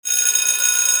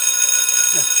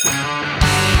Welcome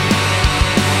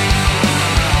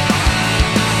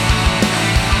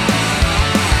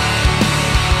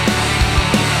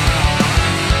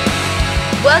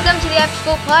to the After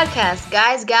School Podcast,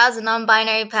 guys, gals, and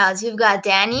non-binary pals. You've got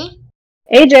Danny,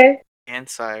 AJ. And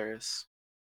Cyrus.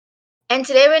 and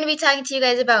today we're going to be talking to you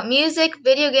guys about music,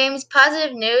 video games,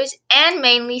 positive news, and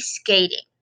mainly skating.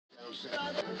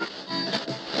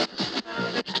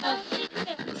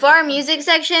 For our music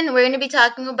section, we're going to be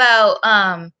talking about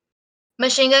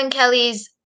Machine Gun Kelly's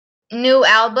new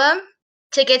album,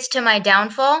 Tickets to My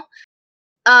Downfall,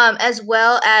 as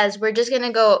well as we're just going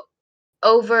to go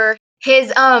over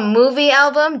his movie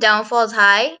album, Downfall's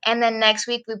High, and then next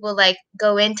week we will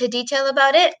go into detail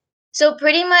about it. So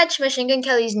pretty much Machine Gun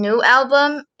Kelly's new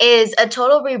album is a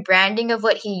total rebranding of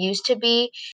what he used to be.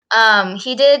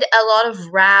 He did a lot of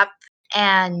rap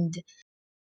and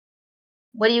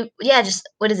what is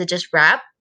it, just rap?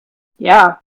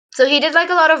 Yeah. So he did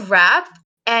a lot of rap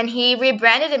and he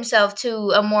rebranded himself to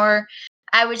a more,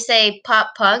 I would say,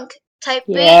 pop punk type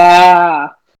beat. Yeah.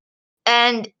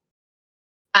 And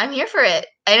I'm here for it.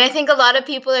 And I think a lot of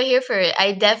people are here for it.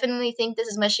 I definitely think this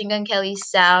is Machine Gun Kelly's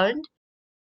sound.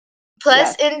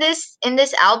 Plus, Yes. in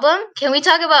this album, can we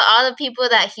talk about all the people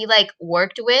that he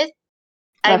worked with?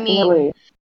 I mean, Definitely.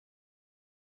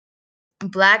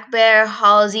 Black Bear,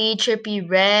 Halsey, Trippie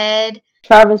Redd,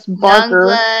 Travis Barker.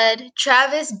 Youngblood,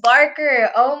 Travis Barker.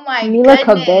 Oh my Mila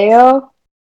goodness! Cabello. Oh,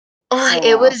 Oh, wow.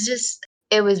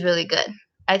 it was really good.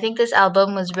 I think this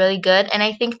album was really good, and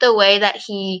I think the way that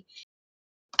he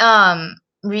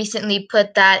recently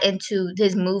put that into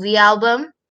his movie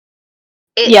album,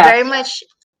 it very Yes. much,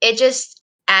 it just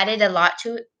added a lot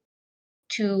to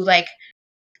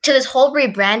this whole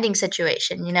rebranding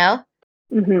situation, you know?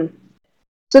 hmm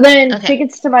So then, Okay.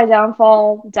 Tickets to My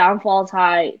Downfall, Downfall's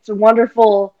High. It's a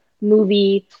wonderful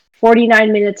movie,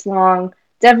 49 minutes long.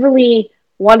 Definitely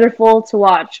wonderful to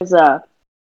watch. It was a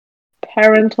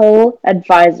parental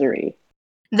advisory.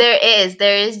 There is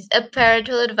a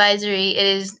parental advisory. It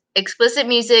is explicit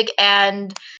music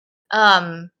and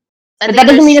I But think that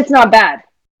doesn't mean there's it's not bad.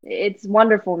 It's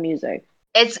wonderful music.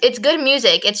 it's good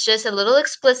music. It's just a little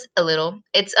explicit,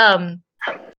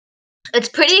 it's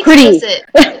pretty Pretty. explicit.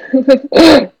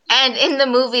 And in the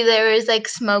movie there is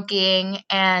smoking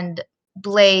and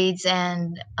blades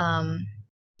and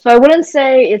So I wouldn't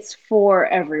say it's for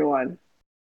everyone.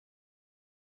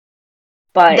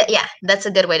 But yeah, that's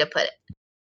a good way to put it.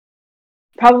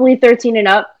 probably 13 and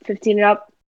up, 15 and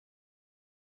up.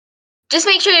 Just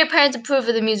make sure your parents approve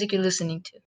of the music you're listening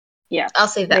to. Yeah. I'll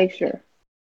say that. Make sure.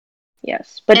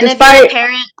 Yes. But And if you're a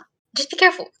parent, just be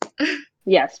careful.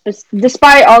 Yes, but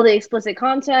despite all the explicit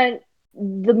content,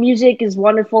 the music is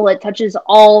wonderful. It touches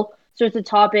all sorts of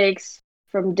topics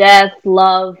from death,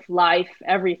 love, life,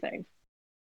 everything.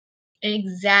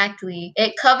 Exactly.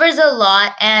 It covers a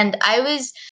lot, and I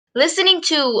was listening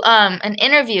to an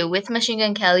interview with Machine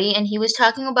Gun Kelly, and he was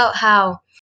talking about how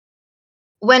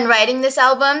when writing this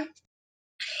album,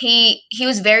 he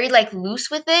was very loose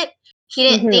with it. He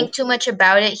didn't Mm-hmm. think too much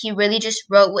about it. He really just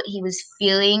wrote what he was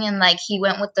feeling, and he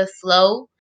went with the flow,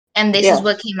 and this is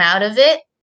what Yes. came out of it.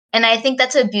 And I think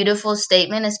that's a beautiful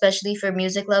statement, especially for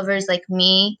music lovers like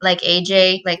me, like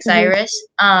AJ, like Mm-hmm. Cyrus,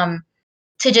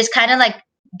 to just kind of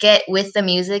get with the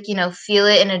music, feel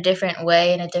it in a different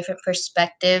way, in a different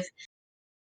perspective.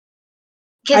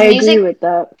 I Because agree with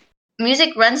that.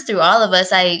 music runs through all of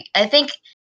us. I think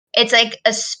it's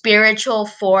a spiritual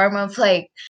form of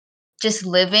just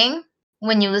living.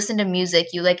 When you listen to music,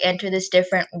 you enter this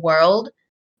different world,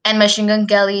 and Machine Gun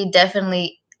Kelly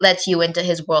definitely lets you into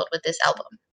his world with this album.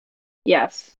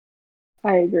 Yes,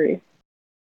 I agree.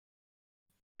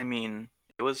 I mean,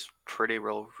 it was pretty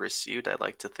well received, I'd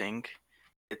like to think.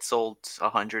 It sold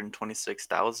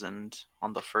 126,000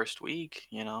 on the first week,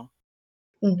 Wow.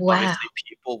 Obviously,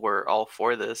 people were all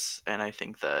for this, and I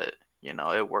think that,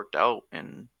 it worked out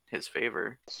in his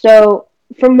favor. So,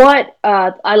 from what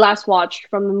I last watched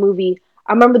from the movie,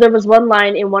 I remember there was one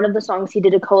line in one of the songs he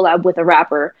did a collab with a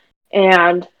rapper,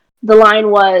 and the line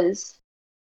was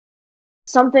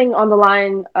something on the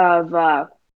line of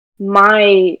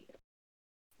my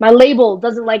label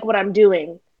doesn't like what I'm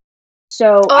doing,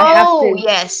 so I have to.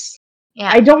 Yes. Yeah.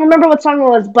 I don't remember what song it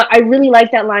was, but I really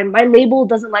like that line. My label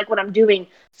doesn't like what I'm doing,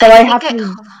 so I I think have to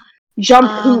hold jump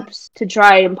on. hoops to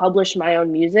try and publish my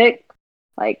own music.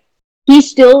 Like, he's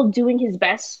still doing his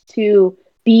best to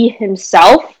be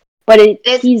himself, but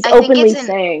he's I think openly it's in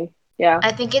saying, yeah.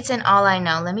 I think it's in All I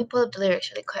Know. Let me pull up the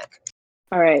lyrics really quick.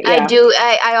 All right, I yeah. do.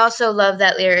 I also love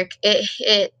that lyric.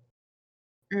 It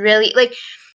really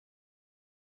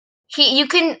you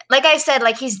can, like I said,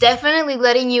 he's definitely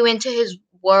letting you into his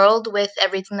world with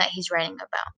everything that he's writing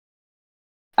about.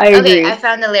 I Okay, agree. I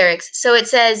found the lyrics. So it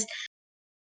says,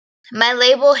 "My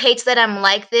label hates that I'm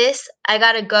like this. I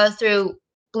gotta go through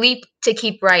bleep to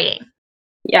keep writing."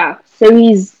 Yeah. So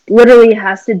he's literally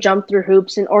has to jump through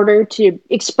hoops in order to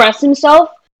express himself,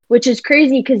 which is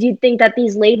crazy because you'd think that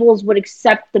these labels would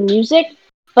accept the music,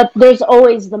 but there's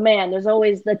always the man. There's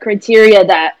always the criteria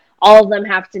that all of them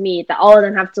have to meet, that all of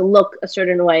them have to look a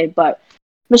certain way. But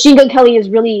Machine Gun Kelly is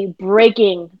really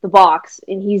breaking the box,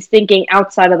 and he's thinking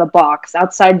outside of the box,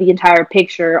 outside the entire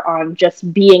picture on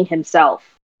just being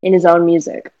himself in his own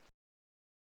music.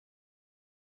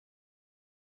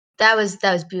 That was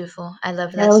beautiful. I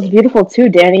loved Yeah, that it was statement. beautiful too,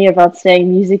 Danny, about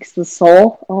saying music's the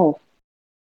soul. Oh,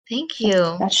 Thank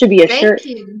you. that should be a Thank shirt.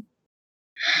 you.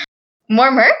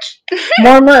 More merch?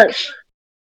 More merch.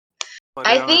 Put it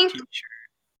I on a think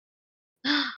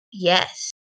t-shirt.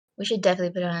 yes. We should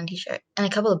definitely put it on a t-shirt and a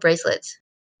couple of bracelets.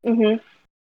 Hmm.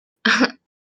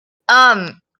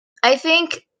 I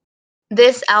think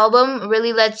this album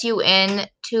really lets you in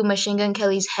to Machine Gun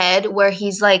Kelly's head where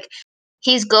he's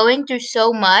going through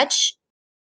so much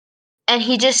and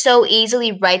he just so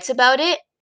easily writes about it.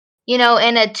 You know,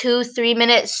 in a 2-3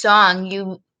 minute song,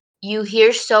 you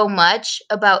hear so much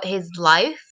about his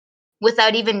life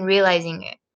without even realizing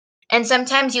it. And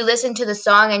sometimes you listen to the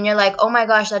song and you're like, "Oh my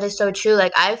gosh, that is so true.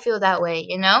 Like I feel that way,"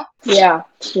 you know? Yeah,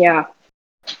 yeah.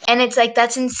 And it's like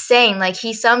that's insane. Like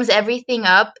he sums everything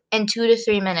up in 2 to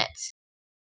 3 minutes.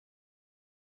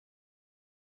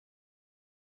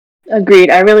 Agreed.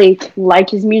 I really like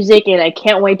his music, and I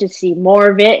can't wait to see more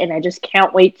of it, and I just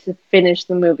can't wait to finish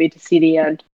the movie to see the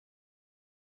end.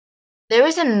 There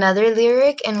was another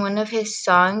lyric in one of his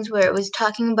songs where it was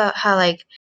talking about how like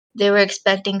they were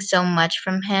expecting so much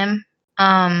from him.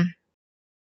 Oh,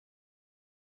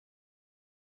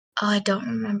 I don't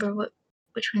remember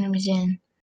which one it was in.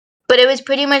 But it was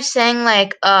pretty much saying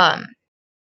like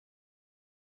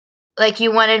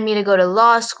you wanted me to go to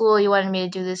law school, you wanted me to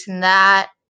do this and that.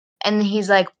 And he's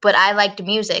like, "But I liked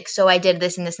music, so I did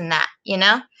this and this and that," you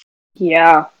know?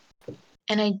 Yeah.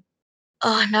 And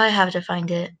now I have to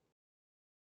find it.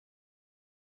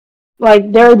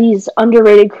 Like, there are these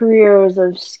underrated careers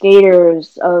of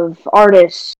skaters, of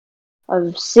artists,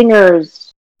 of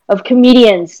singers, of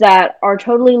comedians that are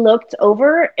totally looked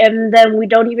over, and then we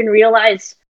don't even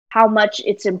realize how much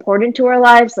it's important to our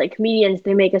lives. Like comedians,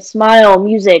 they make us smile.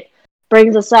 Music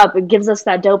brings us up. It gives us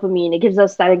that dopamine. It gives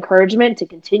us that encouragement to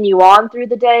continue on through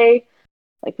the day.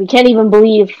 Like we can't even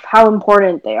believe how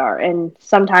important they are. And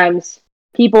sometimes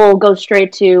people go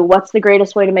straight to what's the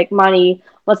greatest way to make money?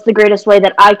 What's the greatest way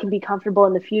that I can be comfortable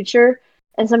in the future?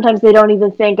 And sometimes they don't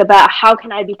even think about how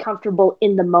can I be comfortable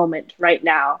in the moment right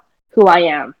now, who I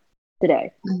am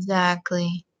today.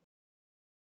 Exactly.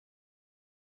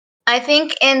 I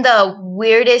think in the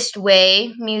weirdest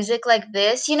way, music like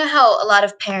this, you know how a lot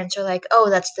of parents are like, "Oh,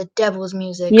 that's the devil's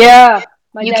music," or Yeah,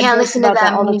 my "You dad can't jokes listen to about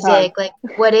that that all the time. music." Like,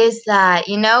 what is that?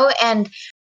 You know? And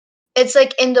it's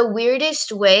like in the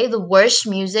weirdest way, the worst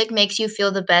music makes you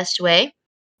feel the best way.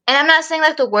 And I'm not saying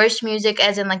like the worst music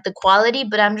as in like the quality,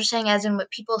 but I'm just saying as in what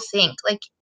people think. Like,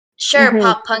 sure, Hmm.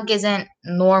 pop punk isn't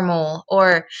normal,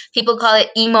 or people call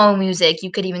it emo music,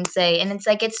 you could even say. And it's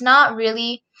like it's not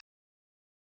really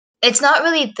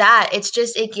that. It's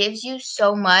just it gives you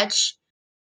so much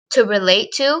to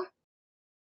relate to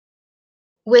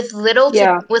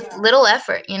Yeah. with little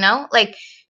effort, you know? Like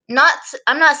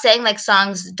I'm not saying like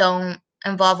songs don't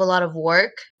involve a lot of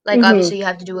work. Like Hmm. obviously you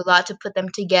have to do a lot to put them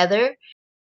together,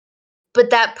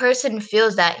 but that person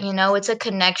feels that, you know? It's a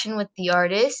connection with the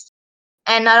artist.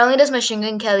 And not only does Machine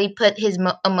Gun Kelly put his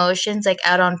emotions like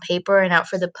out on paper and out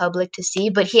for the public to see,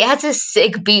 but he has a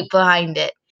sick beat behind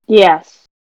it. Yes,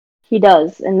 he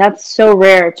does. And that's so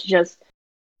rare to just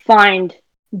find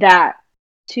that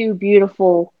two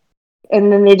beautiful,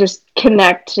 and then they just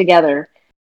connect together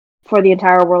for the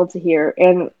entire world to hear.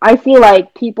 And I feel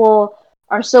like people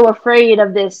are so afraid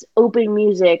of this open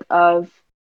music, of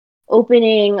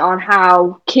opening on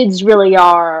how kids really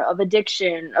are, of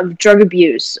addiction, of drug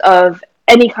abuse, of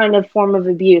any kind of form of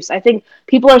abuse. I think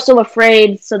people are so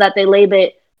afraid so that they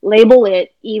label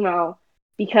it emo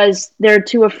because they're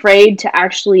too afraid to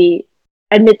actually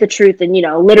admit the truth and,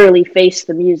 literally face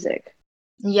the music.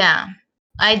 Yeah,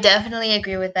 I definitely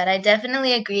agree with that. I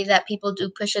definitely agree that people do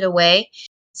push it away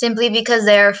simply because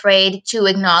they're afraid to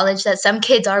acknowledge that some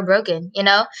kids are broken, you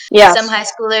know? Some Yes. high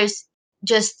schoolers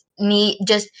just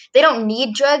they don't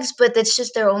need drugs, but that's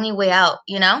just their only way out,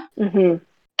 you know? Mhm.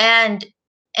 And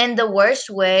in the worst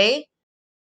way,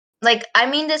 like I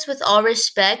mean this with all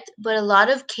respect, but a lot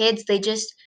of kids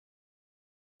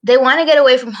they want to get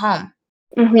away from home,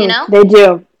 you Mhm. know? They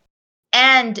do.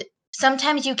 And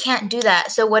sometimes you can't do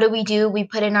that. So what do? We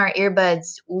put in our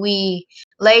earbuds. We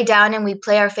lay down and we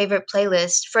play our favorite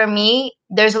playlist. For me,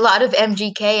 there's a lot of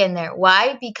MGK in there.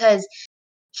 Why? Because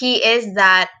he is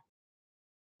that,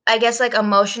 I guess, like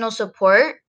emotional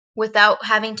support without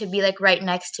having to be like right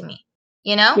next to me,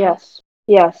 you know? Yes.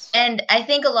 Yes. And I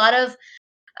think a lot of,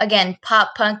 again,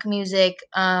 pop punk music,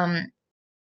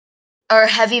 or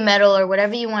heavy metal or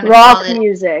whatever you want to call Rock it,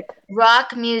 music.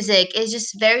 rock music is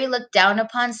just very looked down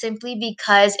upon simply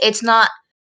because it's not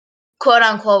quote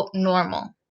unquote normal.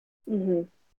 Hmm.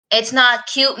 It's not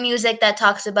cute music that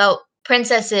talks about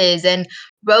princesses and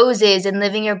roses and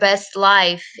living your best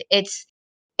life. It's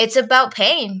about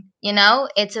pain, you know?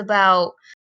 It's about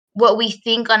what we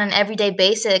think on an everyday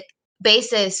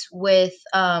basis with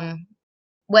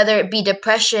whether it be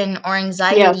depression or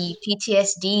anxiety, Yes.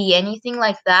 PTSD, anything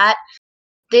like that.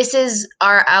 This is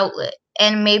our outlet.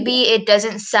 And maybe it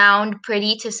doesn't sound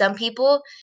pretty to some people,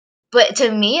 but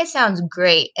to me it sounds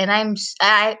great. And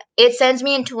it sends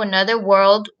me into another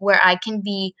world where I can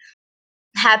be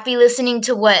happy listening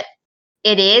to what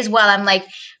it is while I'm like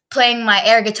playing my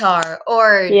air guitar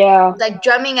or Yeah. like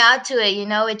drumming out to it, you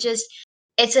know?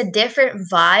 It's a different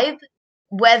vibe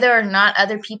whether or not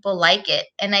other people like it.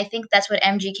 And I think that's what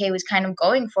MGK was kind of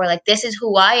going for. Like, this is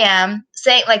who I am.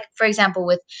 Say, like, for example,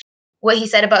 with what he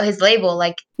said about his label,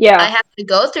 like, I Yeah. have to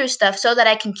go through stuff so that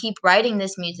I can keep writing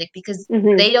this music because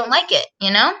Hmm. they don't like it,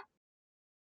 you know?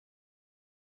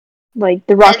 Like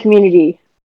the rock And, community.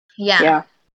 yeah. Yeah.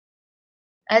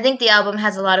 I think the album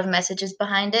has a lot of messages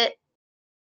behind it.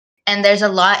 And there's a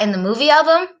lot in the movie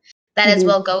album that as Hmm.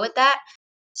 well go with that.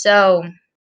 So,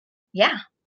 yeah.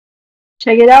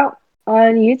 Check it out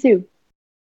on YouTube.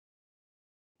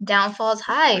 Downfalls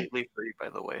High. Completely free, by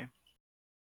the way.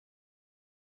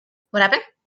 What happened?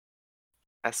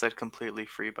 I said completely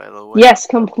free, by the way. Yes,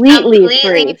 completely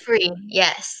Completely free. free.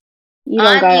 Yes. You don't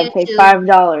On gotta pay YouTube.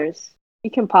 $5. You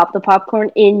can pop the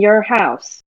popcorn in your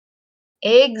house.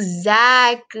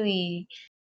 Exactly.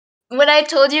 When I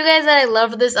told you guys that I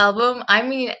love this album, I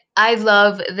mean, I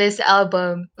love this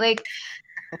album. Like,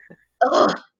 oh,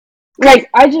 Like,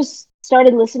 I just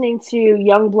started listening to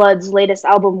Youngblood's latest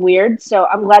album, Weird, so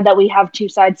I'm glad that we have two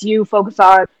sides. You focus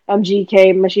on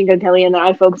MGK, Machine Gun Kelly, and then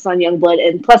I focus on Youngblood,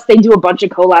 and plus they do a bunch of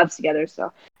collabs together,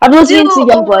 so I've been dude, listening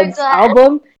to oh my Youngblood's god.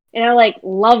 album, and I, like,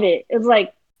 love it. It's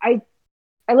like,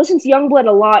 I listened to Youngblood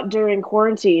a lot during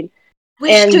quarantine, We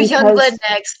should and do Youngblood because,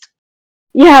 next.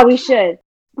 yeah, we should.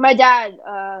 My dad,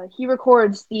 he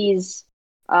records these,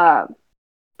 uh,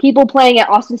 people playing at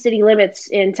Austin City Limits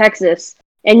in Texas,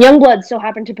 and Youngblood so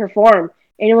happened to perform,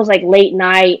 and it was like late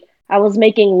night. I was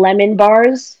making lemon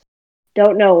bars,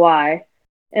 don't know why,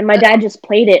 and my dad just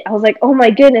played it. I was like, "Oh my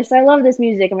goodness, I love this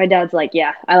music," and my dad's like,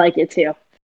 "Yeah, I like it too."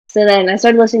 So then I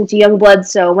started listening to Youngblood.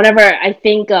 So whenever I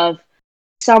think of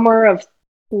summer of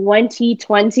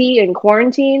 2020 and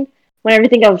quarantine, whenever I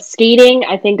think of skating,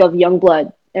 I think of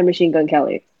Youngblood and Machine Gun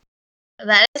Kelly.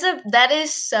 That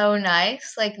is so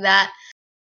nice. Like that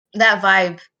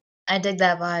vibe. I dig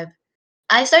that vibe.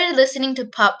 I started listening to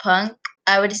pop punk.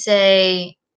 I would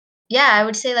say, yeah, I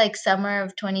would say like summer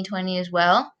of 2020 as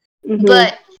well. Hmm.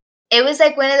 But it was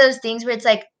like one of those things where it's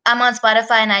like I'm on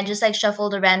Spotify and I just like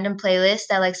shuffled a random playlist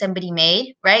that like somebody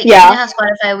made, right? Because you know Yeah. how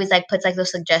Spotify always like puts like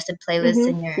those suggested playlists Hmm.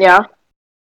 in your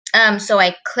Yeah. so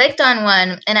I clicked on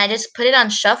one and I just put it on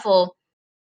shuffle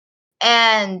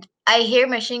and I hear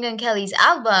Machine Gun Kelly's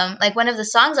album, like one of the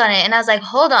songs on it, and I was like,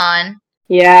 hold on.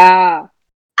 Yeah.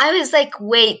 I was like,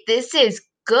 wait, this is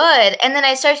good. And then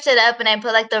I searched it up and I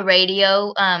put like the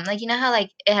radio, like you know how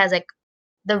like it has like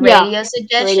the Yeah. radio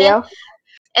suggestion. Radio.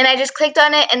 And I just clicked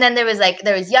on it and then there was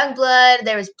Youngblood,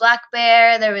 there was Black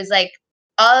Bear, there was like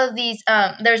all of these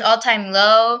there was All Time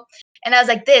Low. And I was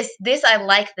like, this I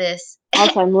like this. All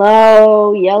Time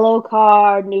Low, Yellow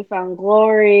Card, Newfound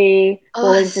Glory, Oh,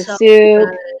 Bowling it's for so Soup.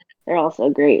 good. They're all so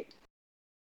great.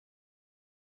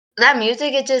 That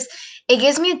music it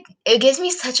gives me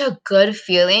such a good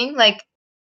feeling. Like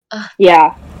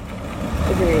Yeah.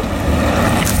 Agreed.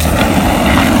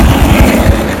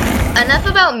 enough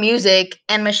about music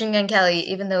and Machine Gun Kelly,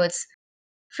 even though it's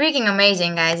freaking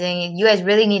amazing, guys. And you guys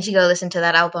really need to go listen to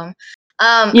that album. You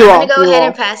I'm gonna all. go You ahead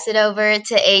and all. pass it over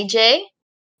to AJ,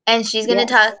 and she's gonna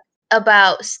talk Yes.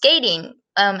 about skating,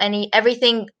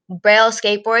 everything Braille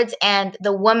skateboards and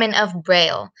the Woman of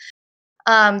Braille.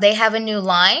 They have a new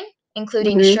line,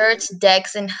 including Hmm. shirts,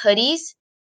 decks, and hoodies.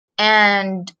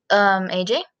 And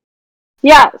AJ,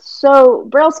 Yeah. So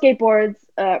Braille Skateboards,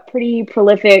 pretty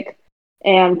prolific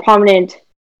and prominent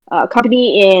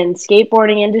company in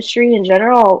skateboarding industry in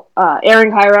general.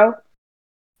 Aaron Cairo.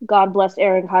 God bless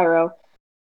Aaron Cairo.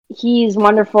 he's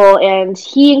wonderful, and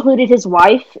he included his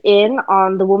wife in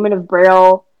on the Woman of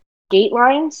Braille skate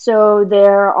line. So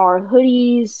there are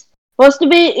hoodies. Most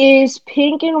of it is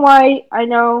pink and white. I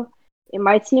know it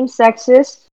might seem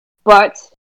sexist, but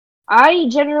I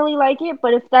generally like it.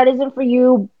 But if that isn't for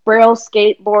you, Braille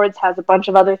Skateboards has a bunch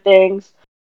of other things.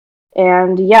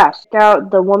 And yeah, check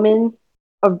out the Woman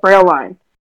of Braille line.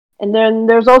 And then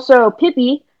there's also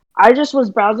Pippi. I just was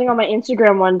browsing on my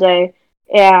Instagram one day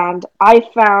and I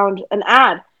found an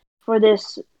ad for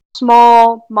this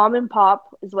small mom and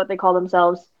pop, is what they call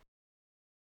themselves,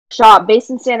 shop based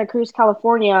in Santa Cruz,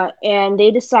 California. And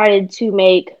they decided to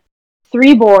make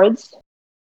 3 boards.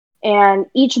 And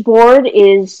each board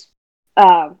is,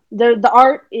 the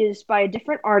art is by a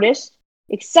different artist,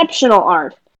 exceptional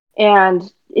art.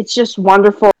 And it's just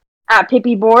wonderful. At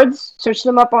Pippi Boards, search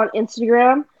them up on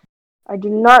Instagram. I do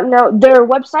not know. Their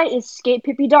website is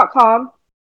skatepippi.com.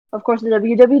 Of course, the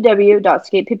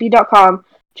www.skatepippi.com.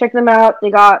 Check them out.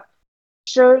 They got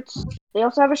shirts. They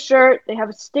also have a shirt. They have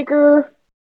a sticker.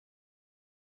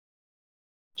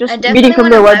 Just I reading definitely from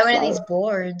want their to buy website. one of these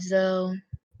boards, though.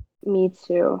 Me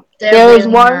too. They're There's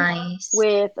really one nice.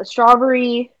 with a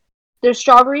strawberry. There's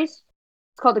strawberries.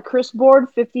 It's called the Chris board.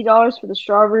 $50 for the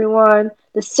strawberry one.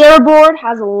 The Sarah board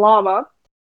has a llama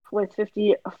with A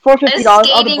 $50. All the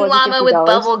skating boards are llama with $50.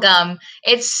 bubble gum.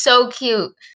 It's so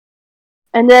cute.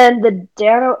 And then the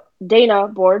Dana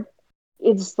board,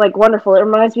 it's like wonderful. It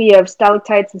reminds me of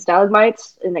stalactites and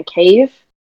stalagmites in a cave.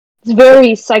 It's very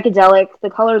psychedelic. The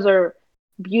colors are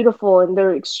beautiful and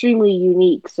they're extremely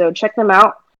unique. So check them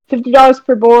out. $50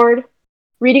 per board.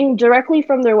 Reading directly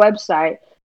from their website.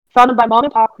 Founded by mom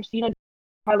and pop Christina and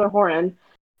Tyler Horan.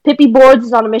 Pippi Boards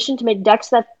is on a mission to make decks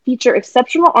that feature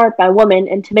exceptional art by women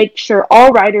and to make sure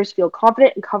all riders feel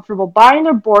confident and comfortable buying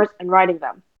their boards and riding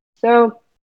them. So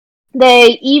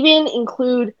they even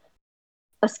include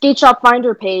a skate shop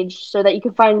finder page so that you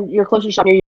can find your closest shop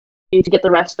near you to get the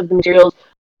rest of the materials,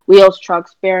 wheels,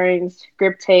 trucks, bearings,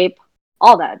 grip tape,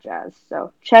 all that jazz.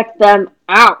 So check them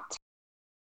out.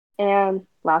 And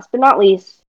last but not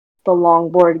least, the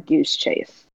longboard goose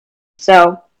chase.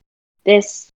 So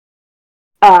this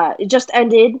it just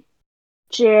ended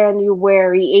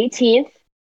January 18th,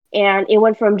 and it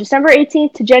went from December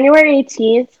 18th to January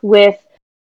 18th with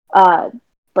uh,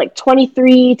 like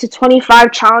 23 to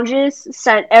 25 challenges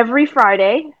sent every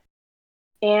Friday.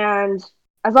 And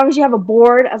as long as you have a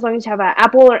board, as long as you have an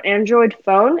Apple or Android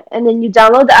phone, and then you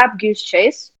download the app Goose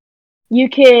Chase, you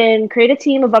can create a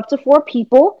team of up to 4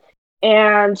 people,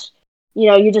 and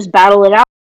you just battle it out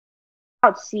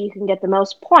to see who can get the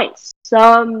most points.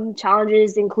 Some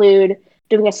challenges include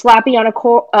doing a slappy on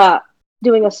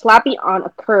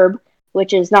a curb,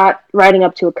 which is not riding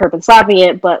up to a curb and slapping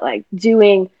it, but like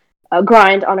doing a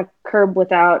grind on a curb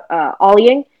without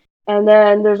ollieing. And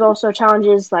then there's also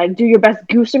challenges like do your best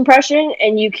goose impression,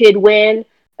 and you could win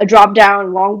a drop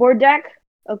down longboard deck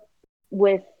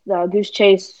with the Goose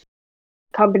Chase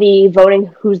company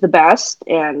voting who's the best.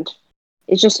 And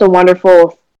it's just a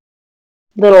wonderful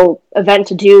little event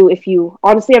to do if you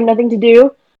honestly have nothing to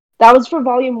do. That was for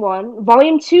Volume 1.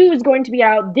 Volume 2 is going to be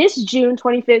out this June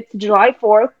 25th to July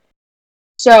 4th.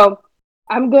 So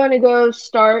I'm going to go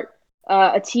start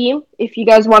a team if you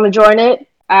guys want to join it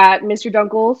at Mr.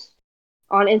 Dunkles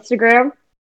on Instagram.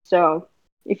 So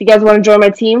if you guys want to join my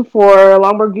team for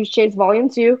Longboard Goose Chase Volume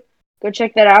 2, go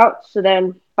check that out. So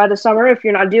then by the summer, if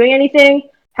you're not doing anything,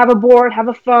 have a board, have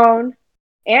a phone,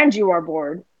 and you are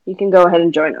bored, you can go ahead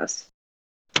and join us.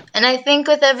 And I think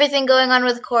with everything going on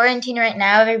with quarantine right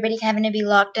now, everybody having to be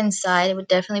locked inside, it would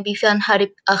definitely be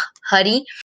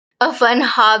a fun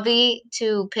hobby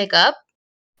to pick up.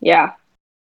 Yeah.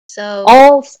 So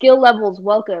All skill levels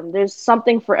welcome. There's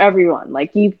something for everyone.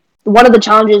 Like one of the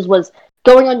challenges was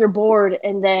going on your board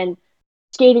and then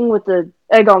skating with the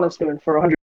egg on the spoon for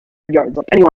 100 yards. Like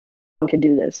anyone can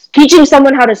do this. Teaching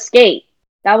someone how to skate.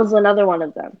 That was another one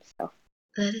of them. So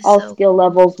all skill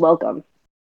levels welcome.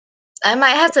 I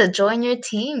might have to join your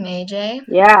team, AJ.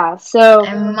 Yeah, so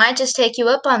I might just take you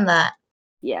up on that.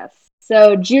 Yes.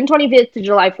 So June 25th to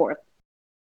July 4th.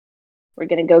 We're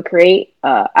going to go create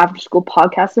After School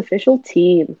Podcast official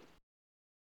team.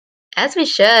 As we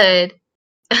should.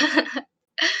 I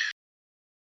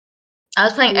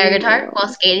was playing air guitar while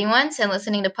skating once and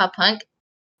listening to pop punk.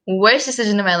 Worst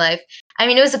decision of my life. I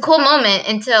mean, it was a cool moment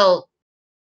until,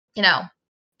 it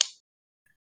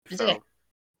was okay.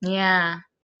 Yeah.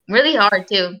 Really hard,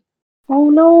 too. Oh,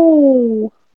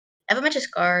 no. I have a bunch of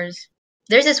scars.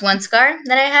 There's this one scar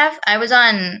that I have. I was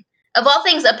on, of all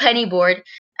things, a penny board.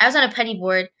 I was on a penny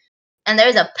board, and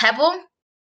there's a pebble.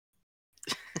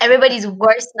 Everybody's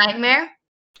worst nightmare.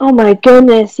 Oh, my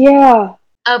goodness, yeah.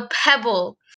 a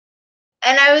pebble.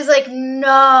 And I was like,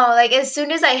 no. Like as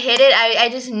soon as I hit it, I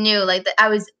just knew like that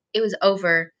it was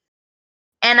over.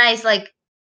 And I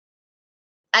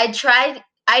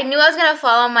knew I was gonna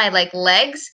fall on my like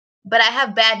legs, but I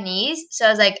have bad knees, so I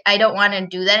was like, I don't want to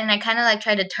do that, and I kind of like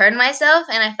tried to turn myself,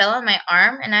 and I fell on my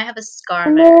arm, and I have a scar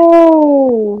on it.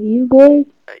 No, you good?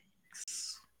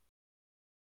 Yikes.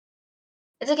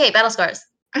 It's okay, battle scars.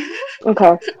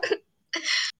 Okay.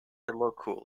 They look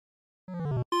cool.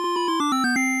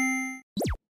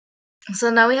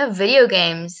 So now we have video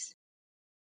games.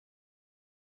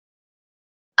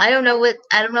 I don't know what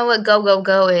Go Go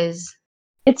Go is.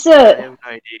 It's I a have no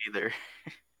idea either.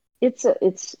 it's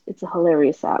a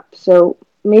hilarious app. So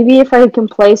maybe if I can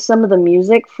play some of the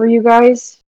music for you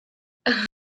guys,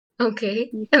 Okay,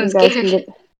 if I'm you guys can scared.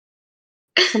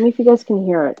 tell me if you guys can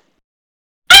hear it.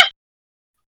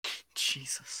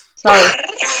 Jesus. Sorry.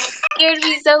 Scared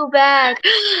me so bad.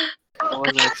 I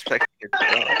wasn't expecting it to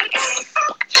talk.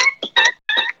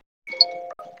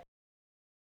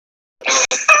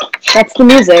 That's the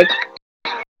music.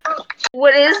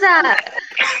 What is that?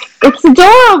 It's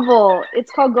adorable.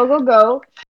 It's called Go Go Go.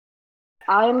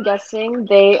 I am guessing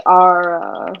they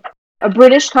are a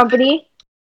British company.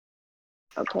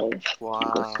 Okay. Google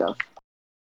Wow. stuff.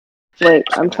 Wait,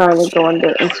 Just I'm gonna trying to go check. onto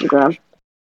Instagram.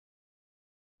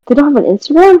 They don't have an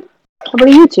Instagram? How about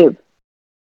a YouTube?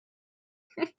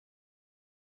 I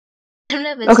don't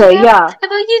have Okay, Instagram. yeah. How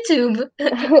about YouTube?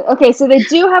 Okay, so they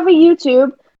do have a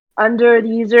YouTube under the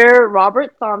user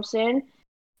Robert Thompson.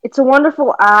 It's a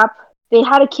wonderful app. They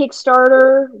had a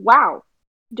Kickstarter. Wow.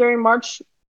 During March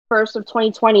 1st of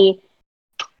 2020.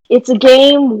 It's a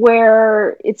game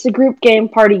where it's a group game,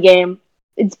 party game.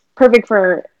 It's perfect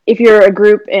for if you're a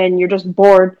group and you're just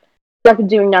bored, stuck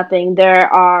doing nothing. There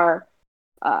are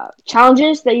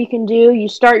challenges that you can do. You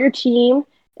start your team,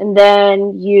 and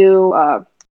then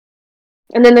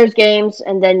and then there's games,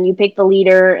 and then you pick the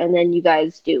leader, and then you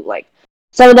guys do like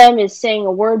some of them is saying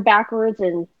a word backwards,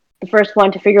 and the first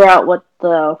one to figure out what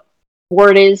the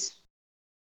word is,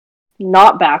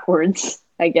 not backwards,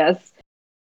 I guess.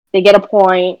 They get a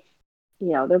point.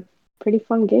 They're pretty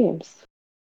fun games.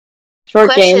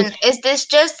 Short Question: games. is this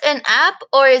just an app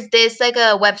or is this like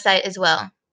a website as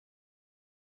well?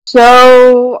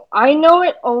 So I know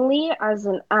it only as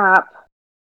an app.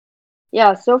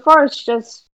 Yeah, so far it's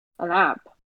just an app.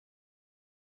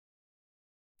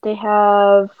 They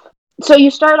have. So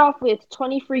you start off with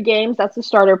 20 free games. That's the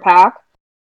starter pack.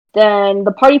 Then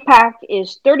the party pack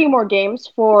is 30 more games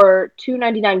for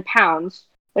 £2.99,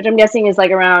 which I'm guessing is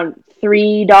like around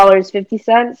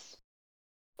 $3.50.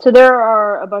 So there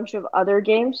are a bunch of other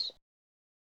games.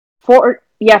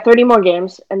 30 more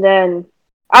games, and then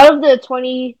out of the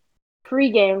 20 free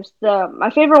games,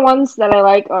 my favorite ones that I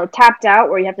like are Tapped Out,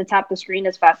 where you have to tap the screen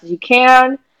as fast as you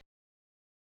can.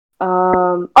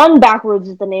 Unbackwards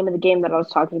is the name of the game that I was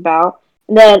talking about.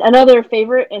 And then another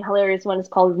favorite and hilarious one is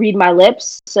called Read My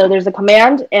Lips. So there's a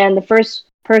command, and the first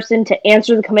person to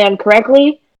answer the command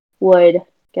correctly would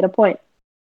get a point.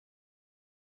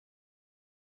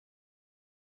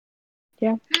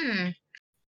 Yeah.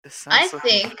 This I sounds so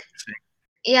think, confusing.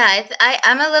 yeah,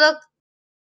 I'm a little,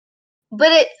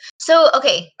 but so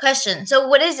okay. Question: so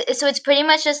what is so it's pretty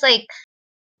much just like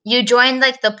you join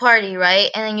like the party, right,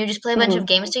 and then you just play a bunch of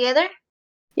games together.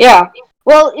 Yeah.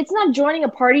 Well, it's not joining a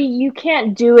party. You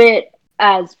can't do it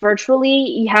as virtually.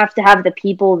 You have to have the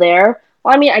people there.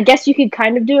 Well, I mean, I guess you could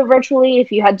kind of do it virtually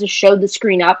if you had to show the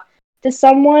screen up to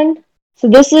someone. So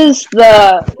this is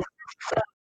the.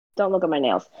 Don't look at my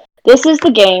nails. This is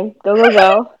the game. Go, go,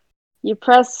 go. You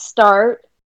press start.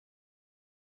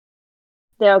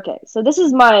 There, okay. So this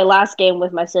is my last game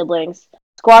with my siblings.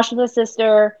 Squash was my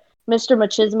sister. Mr.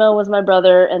 Machismo was my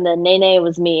brother. And then Nene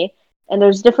was me. And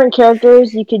there's different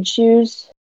characters you could choose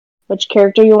which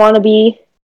character you want to be.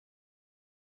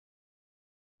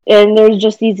 And there's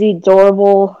just these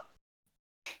adorable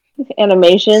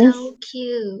animations. So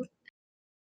cute.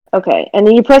 Okay, and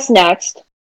then you press next.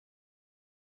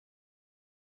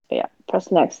 Yeah,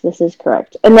 press next. This is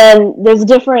correct. And then there's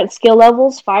different skill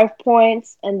levels, 5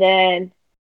 points, and then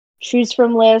choose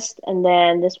from list, and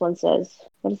then this one says,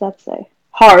 what does that say?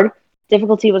 Hard.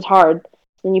 Difficulty was hard.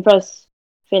 Then you press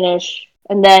finish,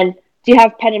 and then do you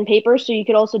have pen and paper? So you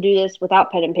could also do this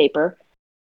without pen and paper.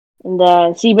 And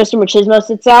then see Mr. Machismo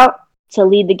sits out to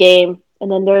lead the game,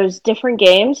 and then there's different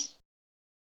games,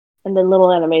 and then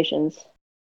little animations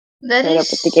That right is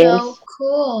up with the so games.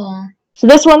 cool. So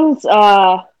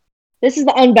this is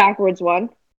the unbackwards one.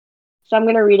 So I'm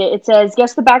gonna read it. It says,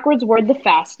 guess the backwards word the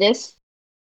fastest.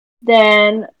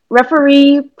 Then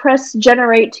referee press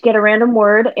generate to get a random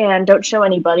word and don't show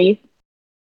anybody.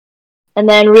 and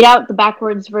then read out the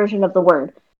backwards version of the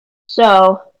word.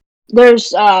 So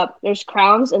there's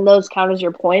crowns, and those count as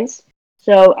your points.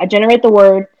 So I generate the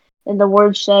word, and the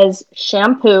word says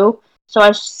shampoo. So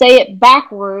I say it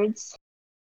backwards.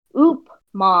 Oop,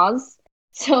 Moz.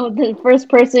 So the first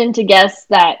person to guess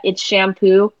that it's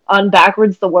shampoo on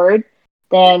backwards the word,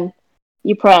 then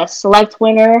you press select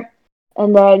winner,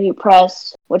 and then you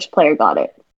press which player got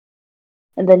it.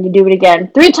 And then you do it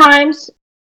again 3 times,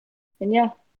 and yeah,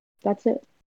 that's it.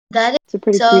 That It's a is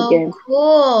pretty cute so game.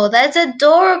 cool. That's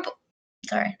adorable.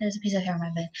 Sorry, there's a piece of hair on my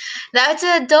bed. That's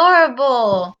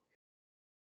adorable.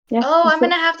 Yeah, Oh, I'm that's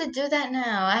gonna it. have to do that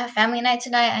now. I have family night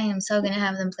tonight. I am so gonna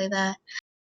have them play that.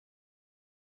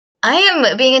 I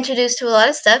am being introduced to a lot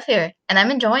of stuff here, and I'm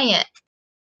enjoying it.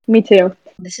 Me too.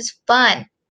 This is fun.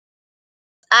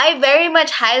 I very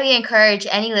much highly encourage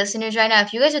any listeners right now,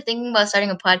 if you guys are thinking about starting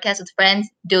a podcast with friends,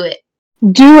 do it.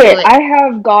 Do it. it. I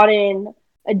have gotten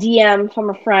a DM from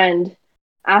a friend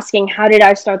asking how did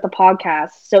I start the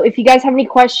podcast. So if you guys have any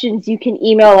questions, you can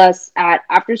email us at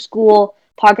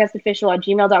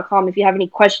afterschoolpodcastofficial@gmail.com if you have any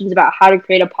questions about how to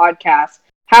create a podcast,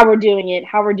 how we're doing it,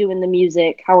 how we're doing the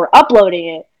music, how we're uploading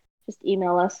it. Just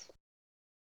email us.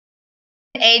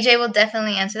 AJ will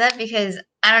definitely answer that because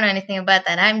I don't know anything about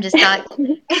that. I'm just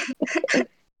talking.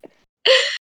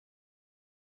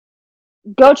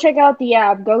 Go check out the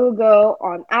app, Go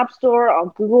on App Store, on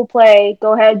Google Play.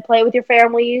 Go ahead, play with your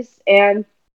families, and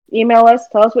email us.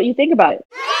 Tell us what you think about it.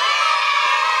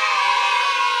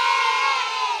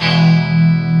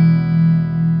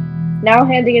 Now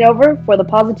handing it over for the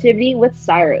positivity with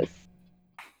Cyrus.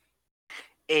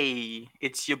 Hey,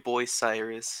 it's your boy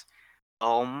Cyrus.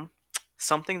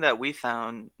 Something that we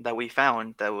found that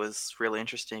was really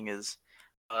interesting is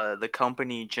the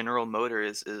company General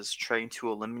Motors is trying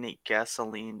to eliminate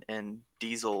gasoline and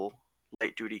diesel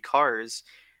light duty cars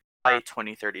by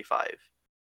 2035.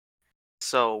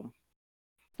 So,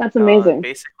 That's amazing.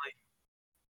 basically,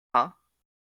 huh?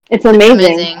 It's It's amazing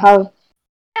amazing. how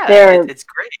Yeah, they're. it's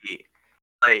great.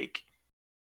 Like,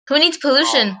 Who needs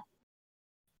pollution?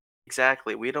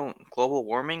 exactly. We don't global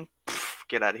warming. Pff,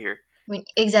 get out of here.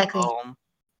 Exactly.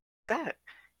 That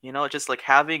just like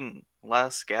having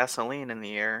less gasoline in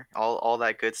the air, all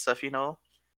that good stuff.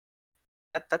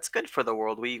 That's good for the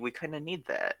world. We kind of need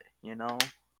that. I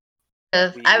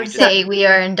We would just say we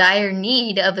are in dire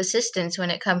need of assistance when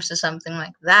it comes to something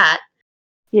like that.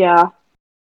 Yeah,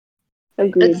 I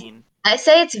agreed. mean, I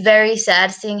say it's very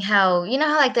sad seeing how, you know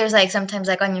how like there's like sometimes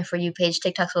like on your For You page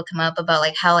TikToks will come up about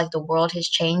like how like the world has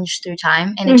changed through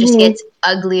time and it just Mm-hmm. gets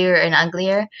uglier and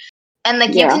uglier. And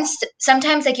like you Yeah. can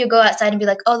sometimes like you go outside and be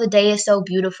like, oh, the day is so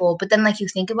beautiful, but then like you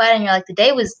think about it and you're like, the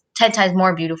day was 10 times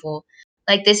more beautiful.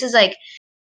 Like this is like,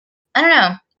 I don't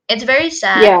know. It's very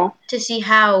sad Yeah. to see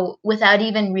how without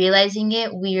even realizing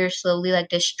it, we are slowly like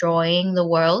destroying the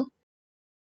world.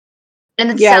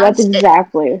 And Yeah, that's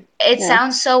exactly. it Yeah.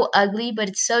 sounds so ugly, but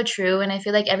it's so true. And I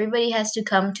feel like everybody has to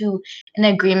come to an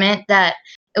agreement that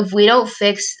if we don't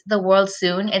fix the world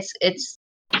soon, it's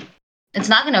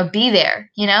not gonna be there,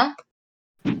 you know?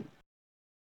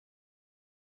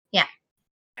 Yeah.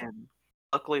 and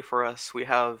luckily for us, we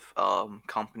have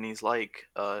companies like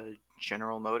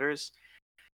General Motors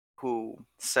who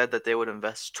said that they would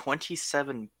invest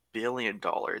 $27 billion in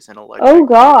Oh electric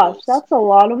gosh, vehicles that's a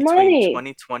lot of between money.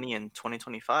 2020 and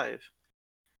 2025.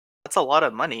 That's a lot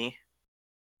of money,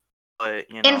 but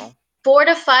In 4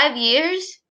 to 5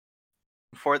 years?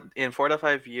 in 4 to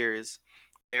 5 years,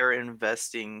 they're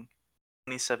investing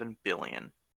 27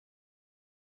 billion.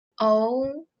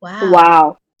 Oh wow.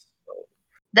 Wow.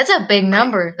 That's a big Like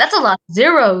number. That's a lot of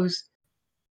zeros.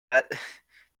 that,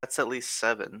 that's at least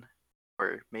 7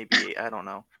 or maybe 8. I don't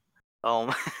know.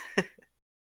 Um, but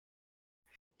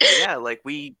yeah, like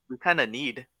we kind of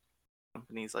need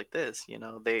companies like this.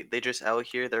 They just out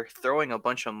here. They're throwing a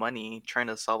bunch of money trying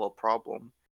to solve a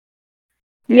problem,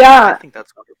 and I Yeah, think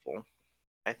that's wonderful.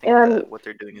 I think and that what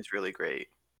they're doing is really great,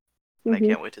 and I mhm.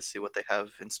 can't wait to see what they have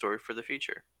in store for the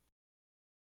future.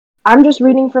 I'm just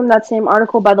reading from that same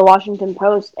article by the Washington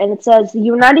Post, and it says the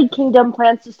United Kingdom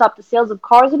plans to stop the sales of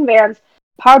cars and vans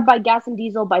powered by gas and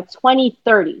diesel by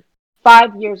 2030,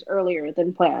 5 years earlier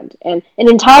than planned. And an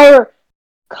entire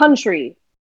country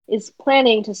is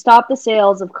planning to stop the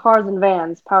sales of cars and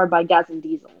vans powered by gas and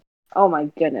diesel. Oh my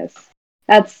goodness.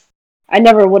 I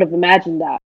never would have imagined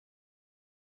that.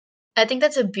 I think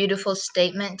that's a beautiful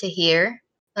statement to hear.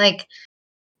 Like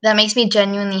that makes me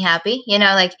genuinely happy. You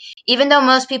know, like even though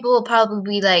most people will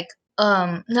probably be like,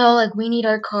 no, like we need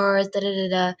our cars, da da da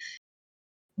da.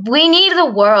 We need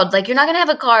the world. Like you're not gonna have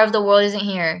a car if the world isn't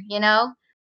here, you know?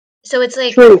 So it's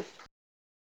like Truth.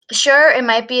 sure, it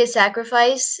might be a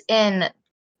sacrifice in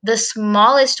the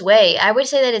smallest way. I would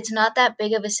say that it's not that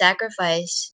big of a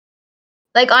sacrifice.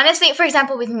 Like, honestly, for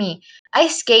example, with me, I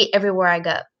skate everywhere I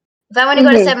go. If I want to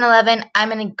go to Mhm. 7-Eleven, I'm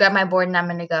going to grab my board and I'm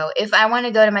going to go. If I want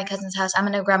to go to my cousin's house, I'm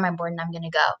going to grab my board and I'm going to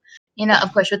go. You know,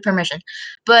 of course, with permission.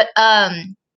 But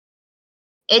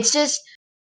it's just,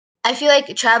 I feel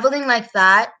like traveling like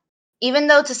that, even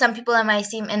though to some people it might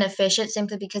seem inefficient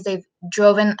simply because they've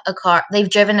driven a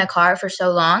car for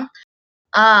so long.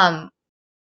 Um,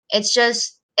 it's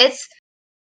just, it's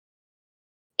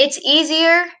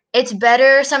easier, it's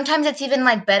better. Sometimes it's even,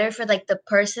 like, better for, like, the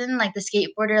person, like, the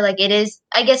skateboarder, like, it is,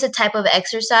 I guess, a type of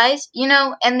exercise, you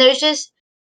know? And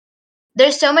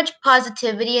there's so much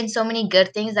positivity and so many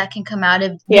good things that can come out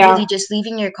of literally Yeah. just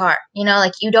leaving your car, you know?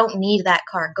 Like, you don't need that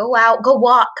car. Go out, go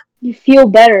walk. You feel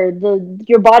better.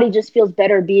 Your body just feels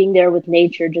better being there with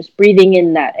nature, just breathing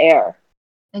in that air.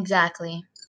 Exactly.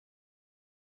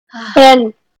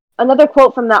 And another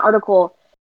quote from that article,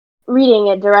 reading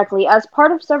it directly, as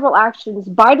part of several actions,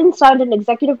 Biden signed an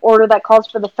executive order that calls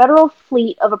for the federal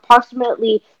fleet of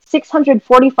approximately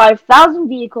 645,000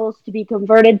 vehicles to be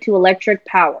converted to electric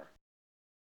power.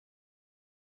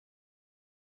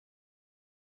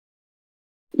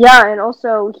 Yeah, and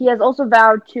also he has also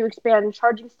vowed to expand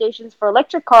charging stations for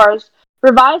electric cars,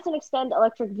 revise and extend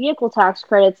electric vehicle tax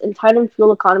credits, and tighten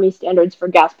fuel economy standards for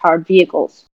gas-powered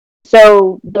vehicles.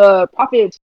 So the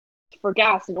profits for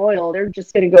gas and oil, they're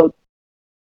just going to go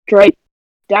straight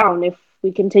down if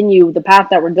we continue the path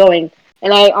that we're going.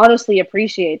 And I honestly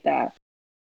appreciate that.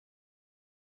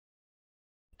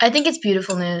 I think it's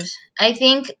beautiful news. I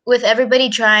think with everybody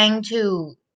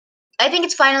I think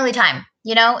it's finally time.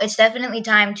 You know, it's definitely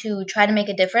time to try to make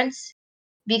a difference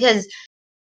because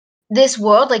this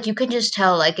world, like, you can just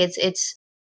tell, like, it's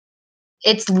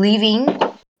leaving,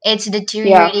 it's Yeah.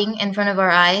 deteriorating in front of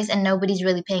our eyes, and nobody's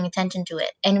really paying attention to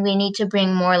it. And we need to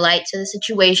bring more light to the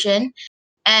situation.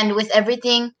 And with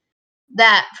everything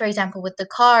that, for example, with the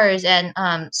cars and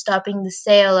stopping the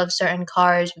sale of certain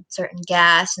cars with certain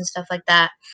gas and stuff like that,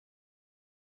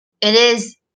 it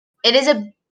is it is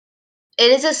a it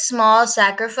is a small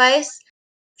sacrifice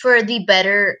for the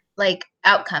better, like,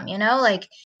 outcome, you know? Like,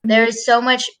 Mhm. there's so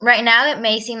much right now it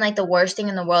may seem like the worst thing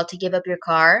in the world to give up your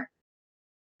car,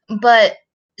 but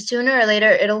sooner or later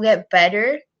it'll get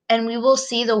better and we will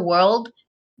see the world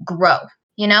grow.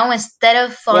 You know, instead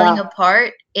of falling Yeah.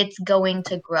 apart, it's going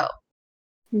to grow.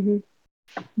 Hmm.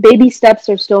 Baby steps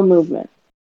are still movement.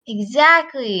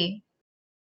 Exactly.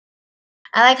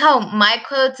 I like how my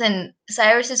quotes and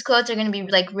Cyrus's quotes are going to be,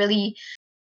 like, really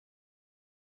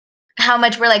how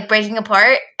much we're, like, breaking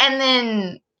apart, and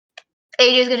then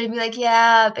AJ's gonna be like,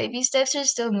 "Yeah, baby steps are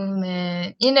still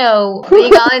movement." You know,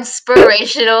 being all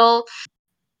inspirational.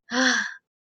 I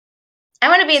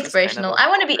wanna be This is kind of inspirational. a I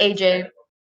wanna be AJ.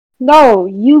 No,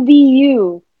 you be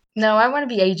you. No, I wanna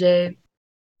be AJ.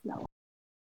 No.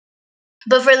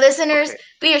 But for listeners, okay.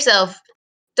 be yourself.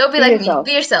 Don't be Be like me. yourself.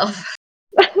 Be yourself.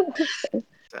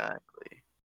 Exactly.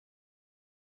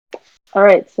 All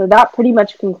right, so that pretty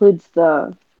much concludes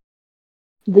the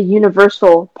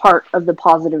universal part of the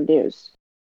positive news.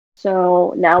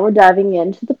 So now we're diving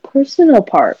into the personal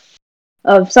part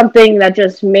of something that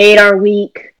just made our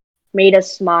week, made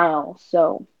us smile.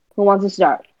 So who wants to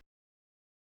start?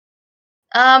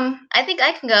 I think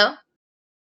I can go.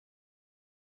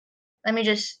 Let me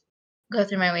just go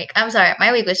through my week. I'm sorry.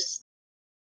 My week was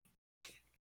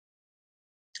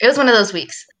it was one of those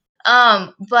weeks.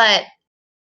 But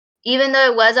even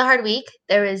though it was a hard week,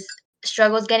 there was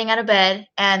struggles getting out of bed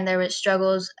and there was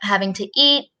struggles having to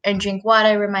eat and drink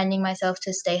water, reminding myself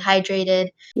to stay hydrated.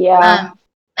 Yeah.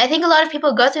 I think a lot of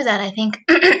people go through that. I think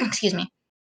excuse me.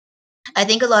 I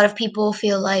think a lot of people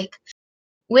feel like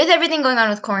with everything going on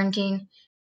with quarantine,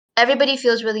 everybody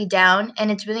feels really down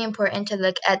and it's really important to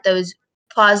look at those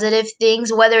positive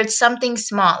things, whether it's something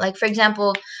small. Like, for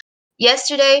example,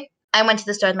 yesterday I went to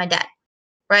the store with my dad,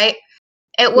 right?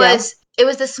 It Yeah. was it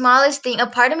was the smallest thing. A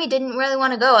part of me didn't really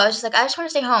want to go. I was just like, I just want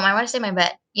to stay home. I want to stay in my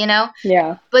bed, you know?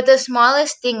 Yeah. But the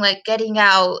smallest thing, like getting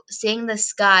out, seeing the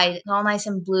sky all nice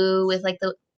and blue with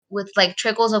like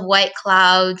trickles of white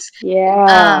clouds,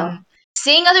 Yeah.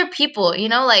 seeing other people, you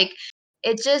know, like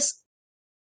it just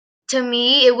to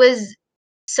me it was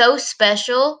so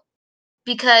special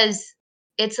because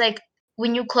it's like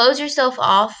when you close yourself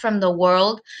off from the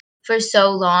world for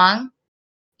so long,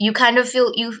 you kind of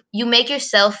feel you make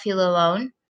yourself feel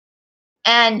alone.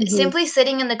 And Hmm. simply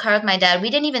sitting in the car with my dad, we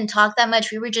didn't even talk that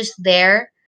much. We were just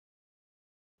there.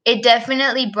 It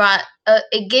definitely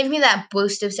it gave me that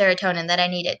boost of serotonin that I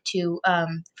needed to,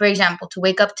 for example, to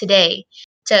wake up today,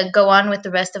 to go on with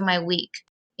the rest of my week,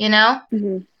 you know?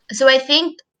 Hmm. So I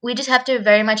think we just have to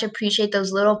very much appreciate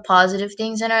those little positive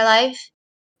things in our life.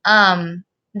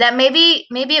 That maybe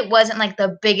it wasn't like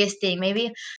the biggest thing.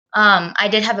 Maybe I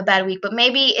did have a bad week, but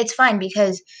maybe it's fine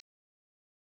because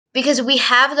we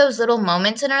have those little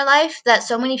moments in our life that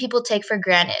so many people take for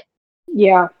granted.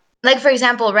 Yeah. Like for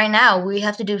example, right now we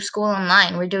have to do school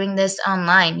online. We're doing this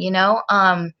online, you know?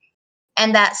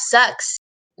 And that sucks.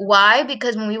 Why?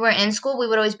 Because when we were in school, we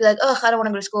would always be like, "Oh, I don't want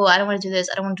to go to school. I don't want to do this.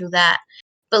 I don't want to do that."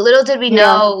 But little did we Yeah.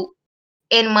 know,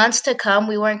 in months to come,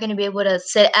 we weren't going to be able to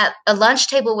sit at a lunch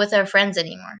table with our friends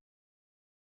anymore.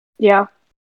 Yeah.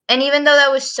 And even though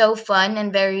that was so fun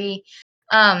and very,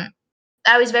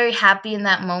 I was very happy in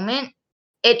that moment,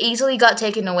 it easily got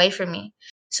taken away from me.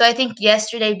 So I think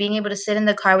yesterday being able to sit in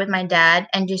the car with my dad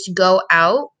and just go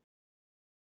out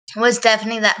was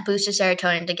definitely that boost of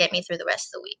serotonin to get me through the rest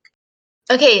of the week.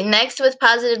 Okay, next with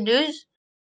positive news.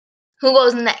 Who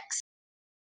goes next?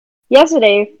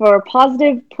 Yesterday, for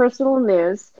positive personal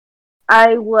news,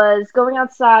 I was going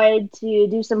outside to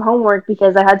do some homework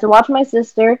because I had to watch my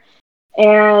sister,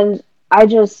 and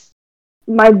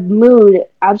my mood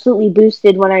absolutely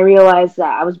boosted when I realized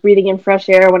that I was breathing in fresh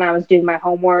air when I was doing my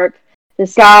homework. The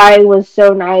sky was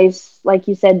so nice, like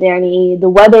you said, Danny. The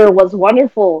weather was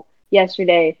wonderful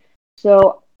yesterday.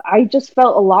 So I just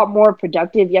felt a lot more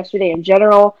productive yesterday in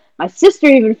general. My sister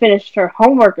even finished her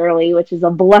homework early, which is a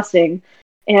blessing.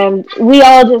 And we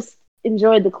all just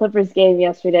enjoyed the Clippers game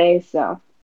yesterday, so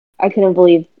I couldn't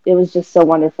believe it was just so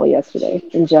wonderful yesterday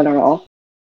in general.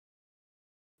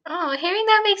 Oh, hearing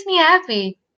that makes me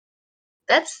happy.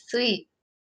 That's sweet.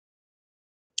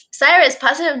 Cyrus,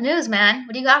 positive news, man.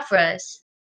 What do you got for us?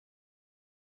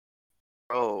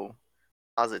 Bro,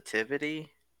 positivity?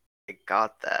 I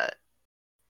got that.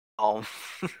 Um,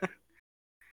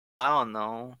 I don't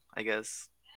know. I guess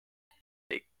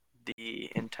like the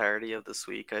entirety of this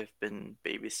week I've been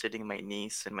babysitting my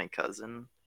niece and my cousin,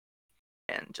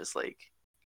 and just like,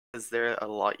 because they're a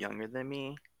lot younger than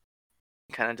me,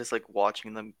 kind of just like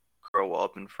watching them grow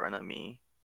up in front of me.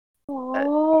 That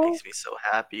Aww. makes me so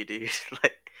happy, dude.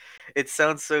 Like, it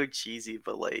sounds so cheesy,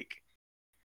 but like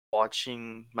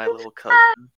watching my little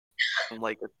cousin from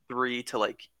like a 3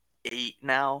 to 8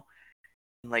 now,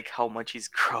 and like how much he's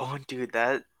grown, dude,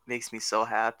 that makes me so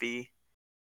happy.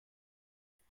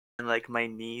 And like my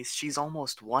niece, she's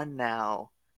almost 1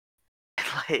 now. And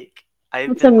like I've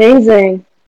That's been like, amazing.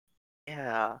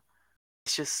 yeah,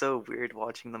 it's just so weird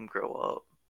watching them grow up.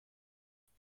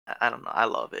 I don't know, I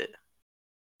love it.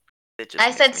 It just I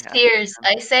makes me sense happy, tears.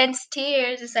 man. I sense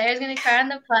tears. Is Cyrus gonna cry on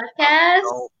the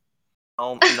No,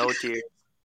 podcast? no tears.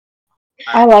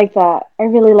 I like that. I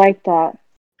really like that.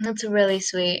 That's really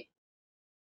sweet.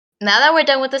 Now that we're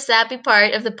done with the sappy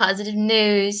part of the positive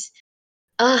news,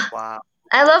 ugh, Wow,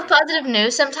 I love dude. positive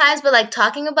news sometimes, but like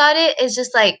talking about it is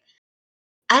just like,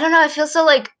 I don't know. I feel so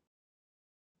like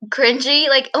cringy.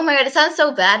 Like, oh my god, it sounds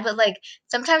so bad, but like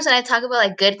sometimes when I talk about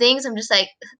like good things, I'm just like,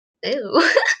 ew.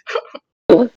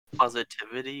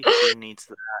 Positivity, who needs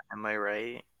that? Am I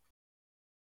right?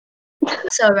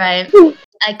 So right.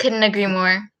 I couldn't agree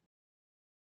more.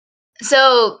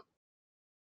 So,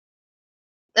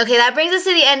 okay, that brings us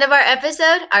to the end of our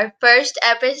episode, our first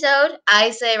episode.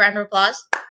 I say round of applause.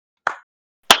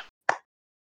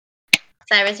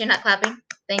 Cyrus, you're not clapping.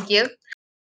 Thank you.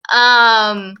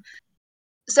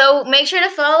 So make sure to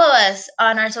follow us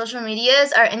on our social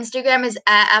medias. Our Instagram is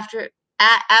at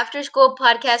After School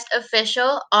Podcast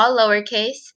Official, all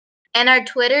lowercase, and our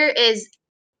Twitter is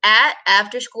at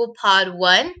After School Pod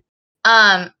 1.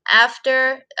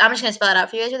 After I'm just gonna spell it out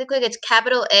for you guys really quick. It's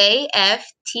capital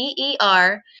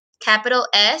AFTER, capital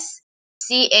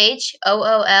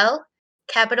SCHOOL,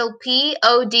 capital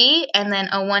POD, and then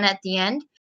a 1 at the end.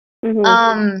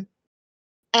 Mm-hmm.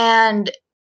 And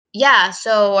yeah,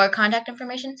 so our contact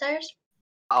information, Cyrus?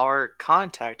 Our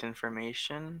contact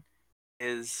information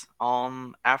is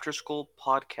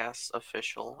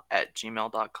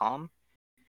afterschoolpodcastofficial@gmail.com.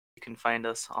 You can find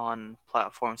us on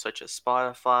platforms such as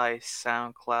Spotify,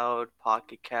 SoundCloud,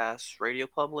 Pocket Casts, Radio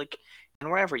Public, and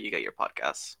wherever you get your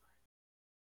podcasts.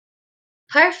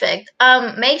 Perfect.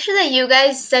 Make sure that you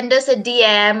guys send us a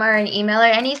DM or an email or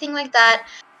anything like that.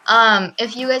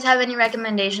 If you guys have any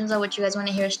recommendations on what you guys want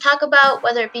to hear us talk about,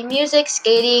 whether it be music,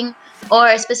 skating, or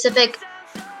a specific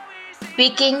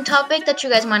speaking topic that you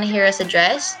guys want to hear us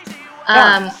address,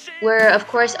 Yeah. we're of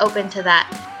course open to that.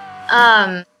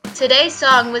 Today's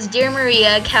song was Dear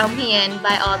Maria, Count Me In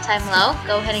by All Time Low.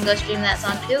 Go ahead and go stream that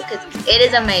song too, because it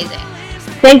is amazing.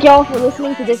 Thank y'all for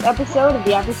listening to this episode of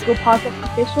the After School Podcast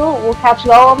Official. We'll catch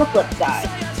y'all on the flip side.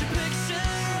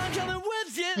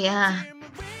 Yeah.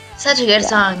 Such a good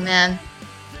song, man.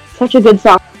 Such a good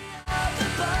song.